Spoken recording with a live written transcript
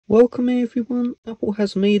Welcome everyone, Apple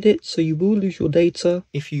has made it so you will lose your data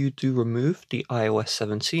if you do remove the iOS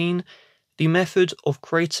 17. The method of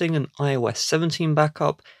creating an iOS 17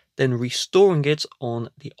 backup, then restoring it on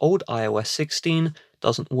the old iOS 16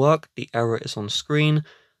 doesn't work, the error is on screen.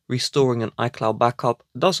 Restoring an iCloud backup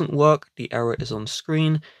doesn't work, the error is on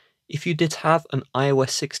screen. If you did have an iOS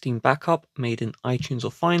 16 backup made in iTunes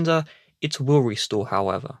or Finder, it will restore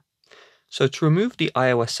however. So to remove the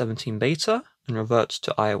iOS 17 beta and revert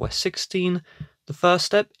to iOS 16, the first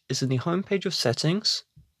step is in the home page of settings.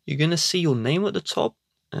 You're going to see your name at the top,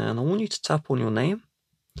 and I want you to tap on your name.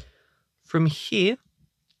 From here,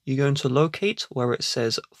 you're going to locate where it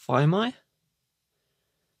says Find My,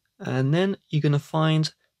 and then you're going to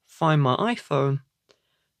find My iPhone,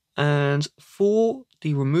 and for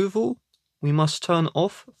the removal, we must turn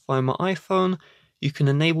off Find My iPhone. You can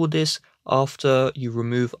enable this after you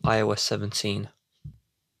remove iOS 17.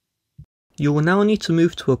 You will now need to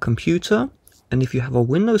move to a computer, and if you have a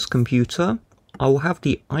Windows computer, I will have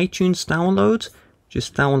the iTunes download.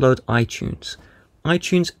 Just download iTunes.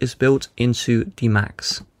 iTunes is built into the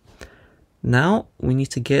Macs. Now we need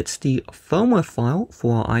to get the firmware file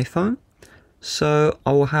for our iPhone. So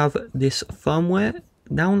I will have this firmware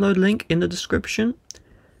download link in the description.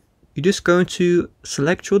 You're just going to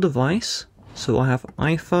select your device. So I have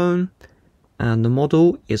iPhone, and the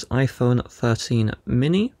model is iPhone 13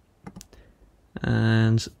 mini.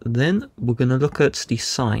 And then we're going to look at the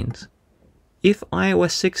signed. If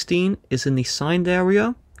iOS 16 is in the signed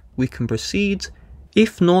area, we can proceed.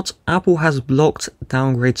 If not, Apple has blocked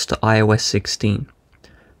downgrades to iOS 16.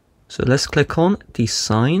 So let's click on the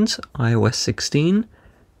signed iOS 16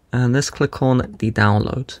 and let's click on the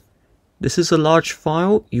download. This is a large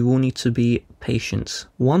file, you will need to be patient.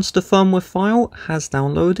 Once the firmware file has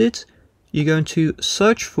downloaded, you're going to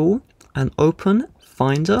search for and open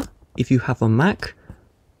Finder. If you have a Mac,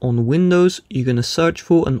 on Windows, you're going to search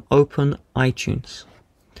for and open iTunes.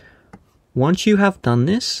 Once you have done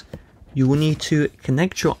this, you will need to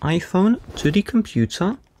connect your iPhone to the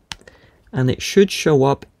computer, and it should show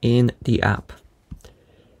up in the app.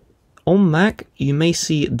 On Mac, you may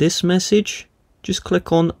see this message. Just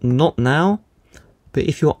click on Not Now. But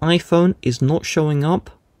if your iPhone is not showing up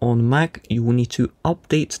on Mac, you will need to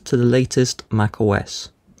update to the latest macOS.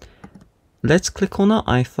 Let's click on our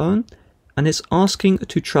iPhone, and it's asking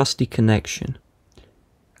to trust the connection.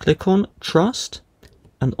 Click on Trust,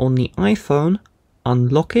 and on the iPhone,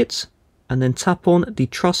 unlock it, and then tap on the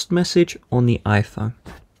trust message on the iPhone.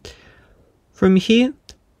 From here,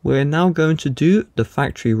 we're now going to do the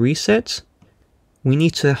factory reset. We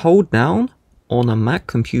need to hold down on a Mac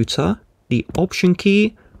computer the Option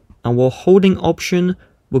key, and while holding Option,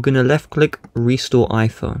 we're going to left click Restore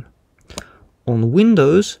iPhone. On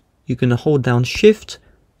Windows, you're going to hold down Shift,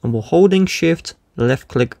 and while holding Shift, left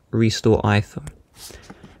click Restore iPhone.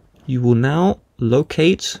 You will now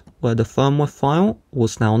locate where the firmware file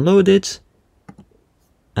was downloaded,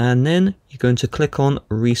 and then you're going to click on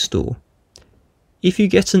Restore. If you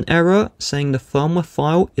get an error saying the firmware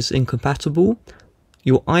file is incompatible,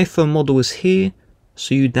 your iPhone model is here,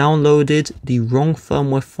 so you downloaded the wrong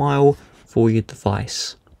firmware file for your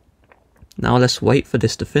device. Now let's wait for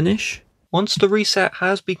this to finish. Once the reset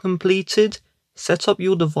has been completed, set up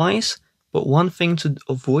your device, but one thing to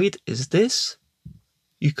avoid is this.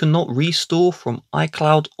 You cannot restore from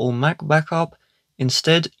iCloud or Mac backup.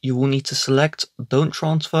 Instead, you will need to select Don't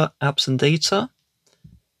Transfer Apps and Data.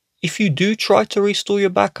 If you do try to restore your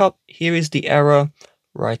backup, here is the error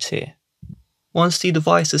right here. Once the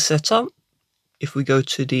device is set up, if we go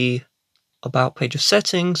to the About page of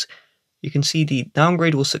settings, you can see the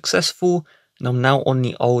downgrade was successful, and I'm now on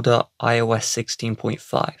the older iOS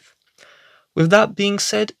 16.5. With that being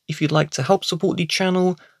said, if you'd like to help support the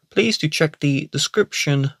channel, please do check the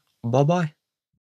description. Bye bye.